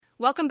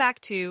Welcome back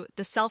to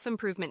The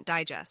Self-Improvement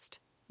Digest,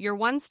 your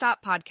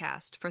one-stop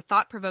podcast for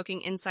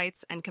thought-provoking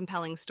insights and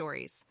compelling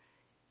stories.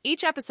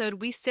 Each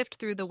episode, we sift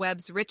through the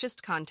web's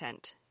richest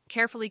content,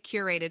 carefully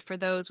curated for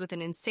those with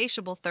an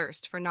insatiable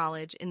thirst for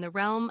knowledge in the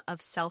realm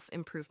of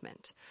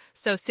self-improvement.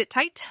 So sit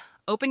tight,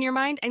 open your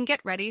mind, and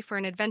get ready for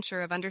an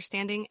adventure of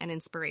understanding and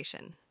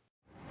inspiration.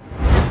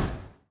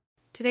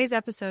 Today's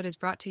episode is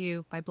brought to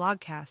you by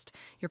Blogcast,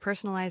 your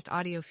personalized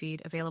audio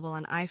feed available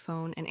on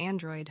iPhone and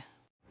Android.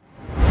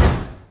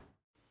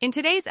 In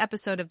today's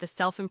episode of the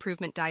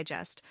Self-Improvement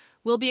Digest,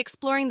 we'll be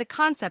exploring the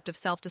concept of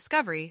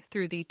self-discovery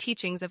through the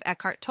teachings of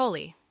Eckhart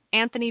Tolle.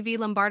 Anthony V.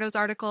 Lombardo's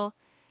article,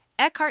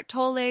 Eckhart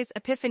Tolle's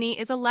Epiphany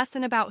is a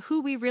lesson about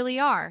who we really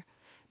are.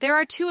 There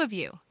are two of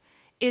you.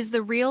 Is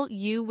the real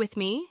you with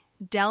me?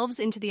 Delves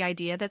into the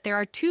idea that there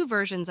are two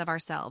versions of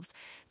ourselves,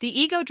 the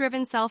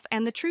ego-driven self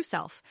and the true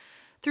self.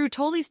 Through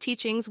Tolle's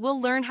teachings,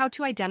 we'll learn how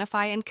to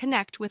identify and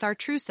connect with our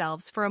true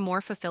selves for a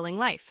more fulfilling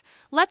life.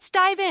 Let's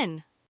dive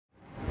in!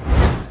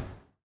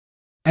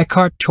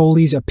 Eckhart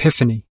Tolle's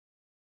Epiphany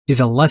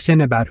is a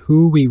lesson about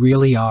who we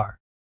really are.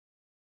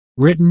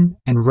 Written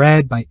and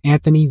read by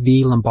Anthony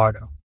V.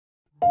 Lombardo.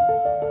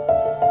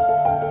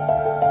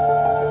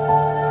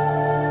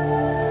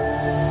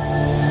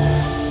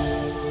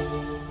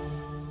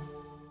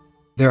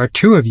 There are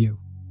two of you.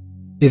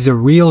 Is the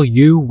real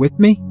you with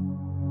me?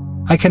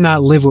 I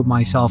cannot live with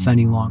myself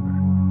any longer.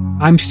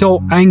 I'm so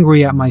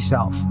angry at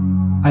myself.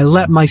 I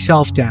let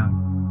myself down.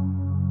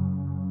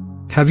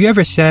 Have you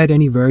ever said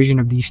any version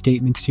of these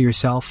statements to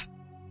yourself?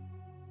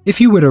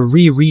 If you were to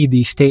reread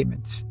these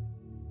statements,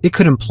 it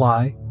could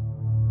imply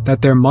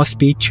that there must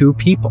be two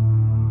people,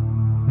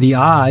 the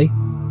I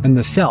and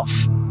the self,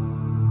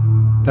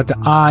 that the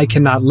I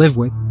cannot live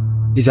with,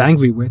 is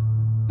angry with,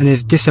 and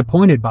is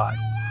disappointed by.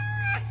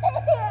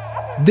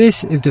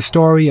 This is the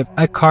story of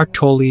Eckhart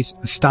Tolle's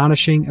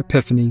astonishing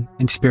epiphany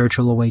and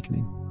spiritual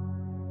awakening.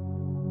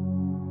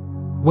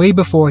 Way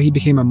before he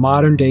became a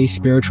modern-day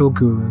spiritual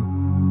guru,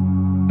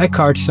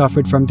 Eckhart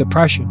suffered from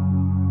depression,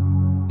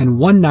 and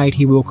one night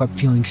he woke up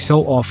feeling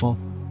so awful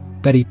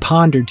that he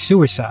pondered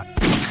suicide.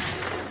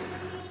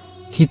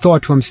 He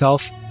thought to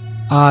himself,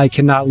 I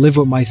cannot live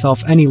with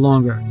myself any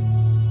longer,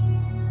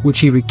 which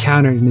he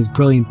recounted in his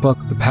brilliant book,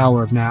 The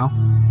Power of Now.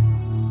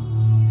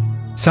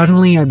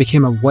 Suddenly I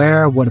became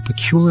aware of what a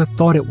peculiar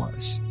thought it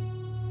was.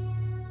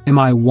 Am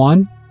I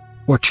one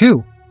or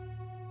two?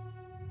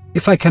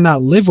 If I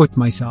cannot live with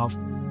myself,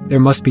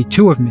 there must be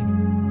two of me,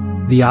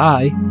 the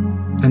I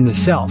and the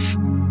self.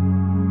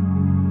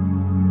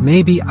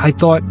 Maybe I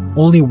thought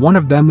only one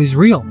of them is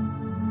real.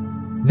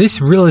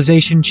 This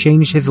realization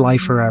changed his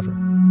life forever.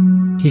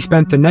 He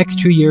spent the next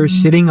 2 years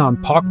sitting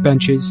on park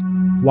benches,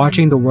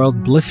 watching the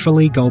world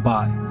blissfully go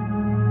by.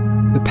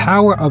 The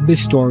power of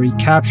this story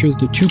captures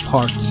the two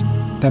parts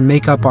that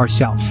make up our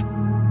self,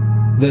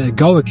 the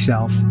egoic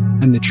self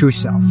and the true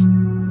self.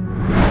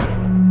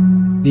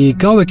 The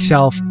egoic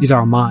self is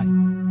our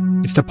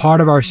mind. It's the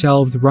part of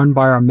ourselves run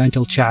by our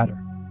mental chatter.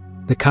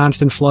 The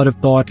constant flood of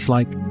thoughts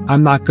like,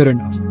 I'm not good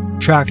enough,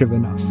 attractive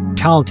enough,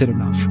 talented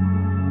enough,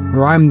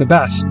 or I'm the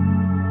best,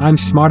 I'm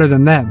smarter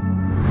than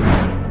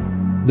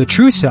them. The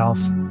true self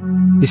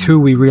is who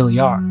we really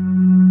are.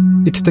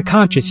 It's the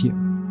conscious you.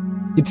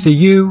 It's the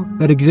you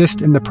that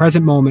exists in the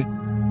present moment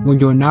when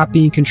you're not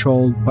being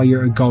controlled by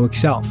your egoic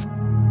self.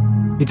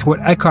 It's what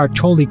Eckhart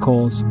Tolle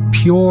calls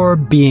pure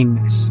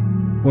beingness,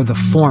 or the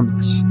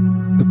formless,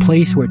 the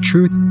place where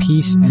truth,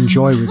 peace, and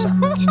joy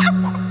resides.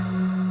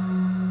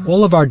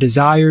 All of our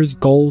desires,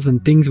 goals,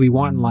 and things we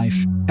want in life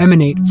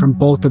emanate from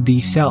both of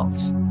these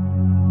selves.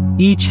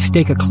 Each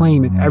stake a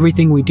claim in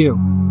everything we do,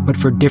 but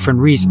for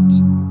different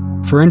reasons.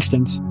 For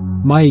instance,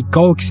 my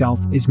egoic self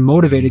is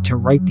motivated to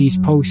write these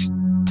posts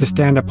to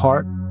stand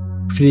apart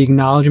for the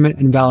acknowledgement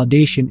and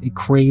validation it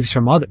craves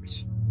from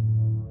others.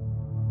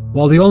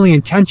 While the only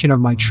intention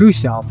of my true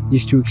self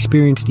is to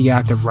experience the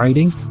act of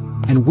writing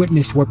and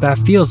witness what that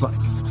feels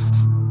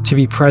like, to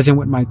be present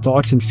with my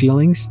thoughts and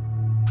feelings,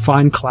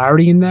 find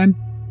clarity in them,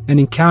 and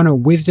encounter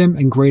wisdom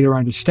and greater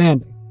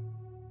understanding.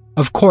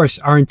 Of course,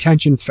 our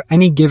intentions for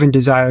any given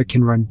desire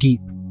can run deep,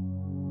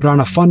 but on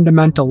a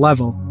fundamental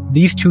level,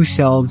 these two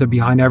selves are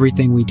behind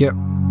everything we do.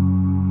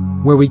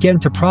 Where we get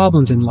into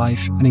problems in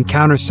life and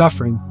encounter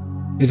suffering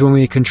is when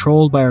we are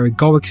controlled by our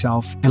egoic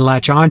self and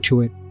latch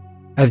onto it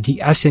as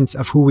the essence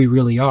of who we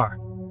really are.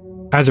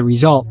 As a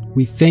result,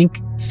 we think,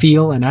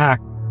 feel, and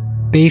act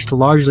based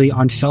largely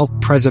on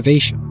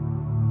self-preservation,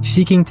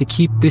 seeking to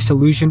keep this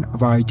illusion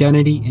of our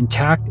identity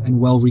intact and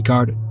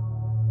well-regarded.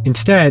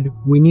 Instead,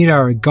 we need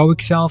our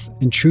egoic self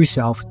and true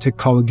self to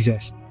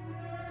coexist.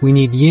 We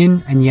need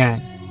yin and yang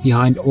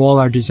behind all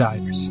our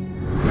desires.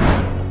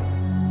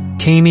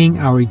 Taming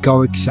our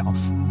egoic self.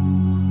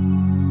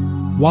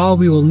 While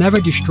we will never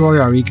destroy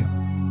our ego,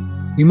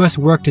 we must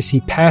work to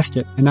see past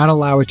it and not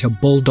allow it to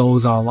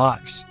bulldoze our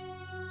lives.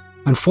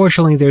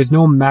 Unfortunately, there is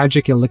no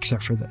magic elixir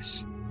for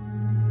this.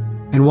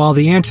 And while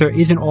the answer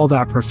isn't all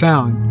that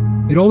profound,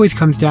 it always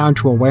comes down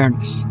to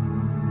awareness.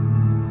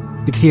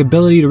 It's the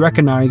ability to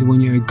recognize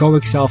when your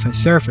egoic self has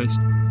surfaced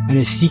and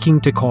is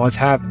seeking to cause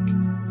havoc.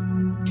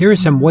 Here are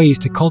some ways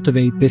to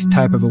cultivate this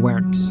type of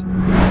awareness.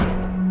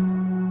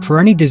 For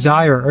any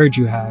desire or urge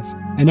you have,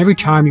 and every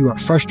time you are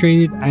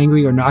frustrated,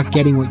 angry, or not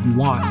getting what you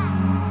want,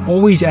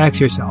 always ask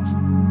yourself,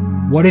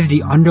 what is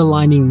the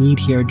underlying need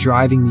here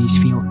driving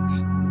these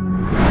feelings?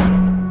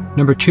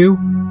 Number 2,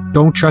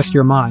 don't trust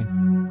your mind.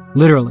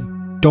 Literally,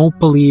 don't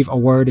believe a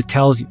word it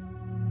tells you.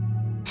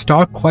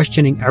 Start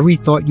questioning every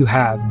thought you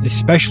have,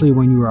 especially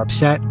when you are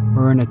upset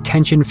or in a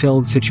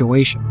tension-filled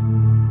situation.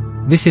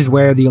 This is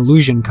where the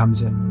illusion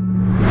comes in.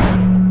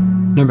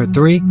 Number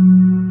 3,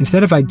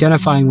 instead of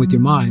identifying with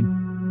your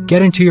mind,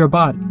 get into your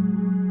body.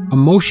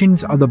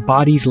 Emotions are the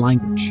body's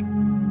language.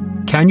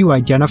 Can you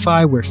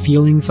identify where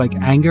feelings like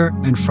anger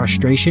and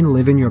frustration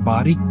live in your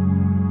body?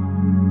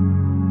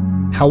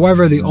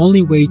 However, the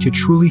only way to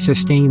truly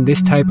sustain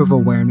this type of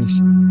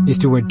awareness is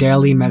through a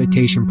daily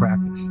meditation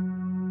practice.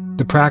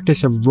 The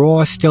practice of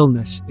raw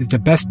stillness is the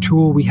best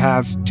tool we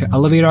have to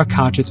elevate our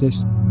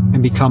consciousness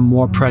and become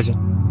more present.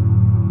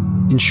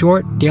 In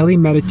short, daily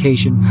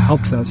meditation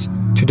helps us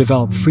to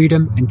develop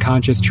freedom and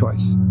conscious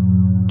choice.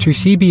 To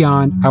see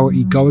beyond our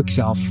egoic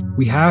self,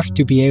 we have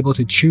to be able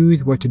to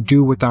choose what to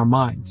do with our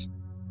minds,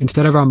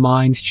 instead of our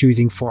minds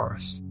choosing for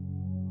us.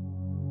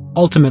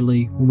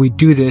 Ultimately, when we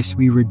do this,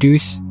 we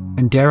reduce,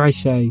 and dare I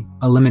say,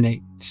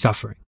 eliminate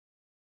suffering.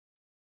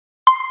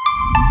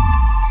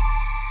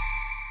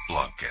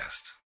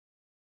 Blogcast.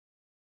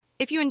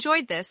 If you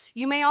enjoyed this,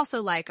 you may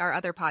also like our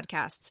other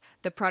podcasts,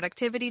 The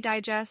Productivity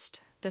Digest,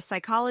 The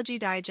Psychology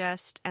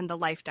Digest, and The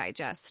Life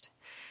Digest.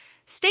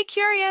 Stay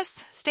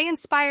curious, stay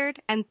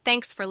inspired, and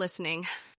thanks for listening.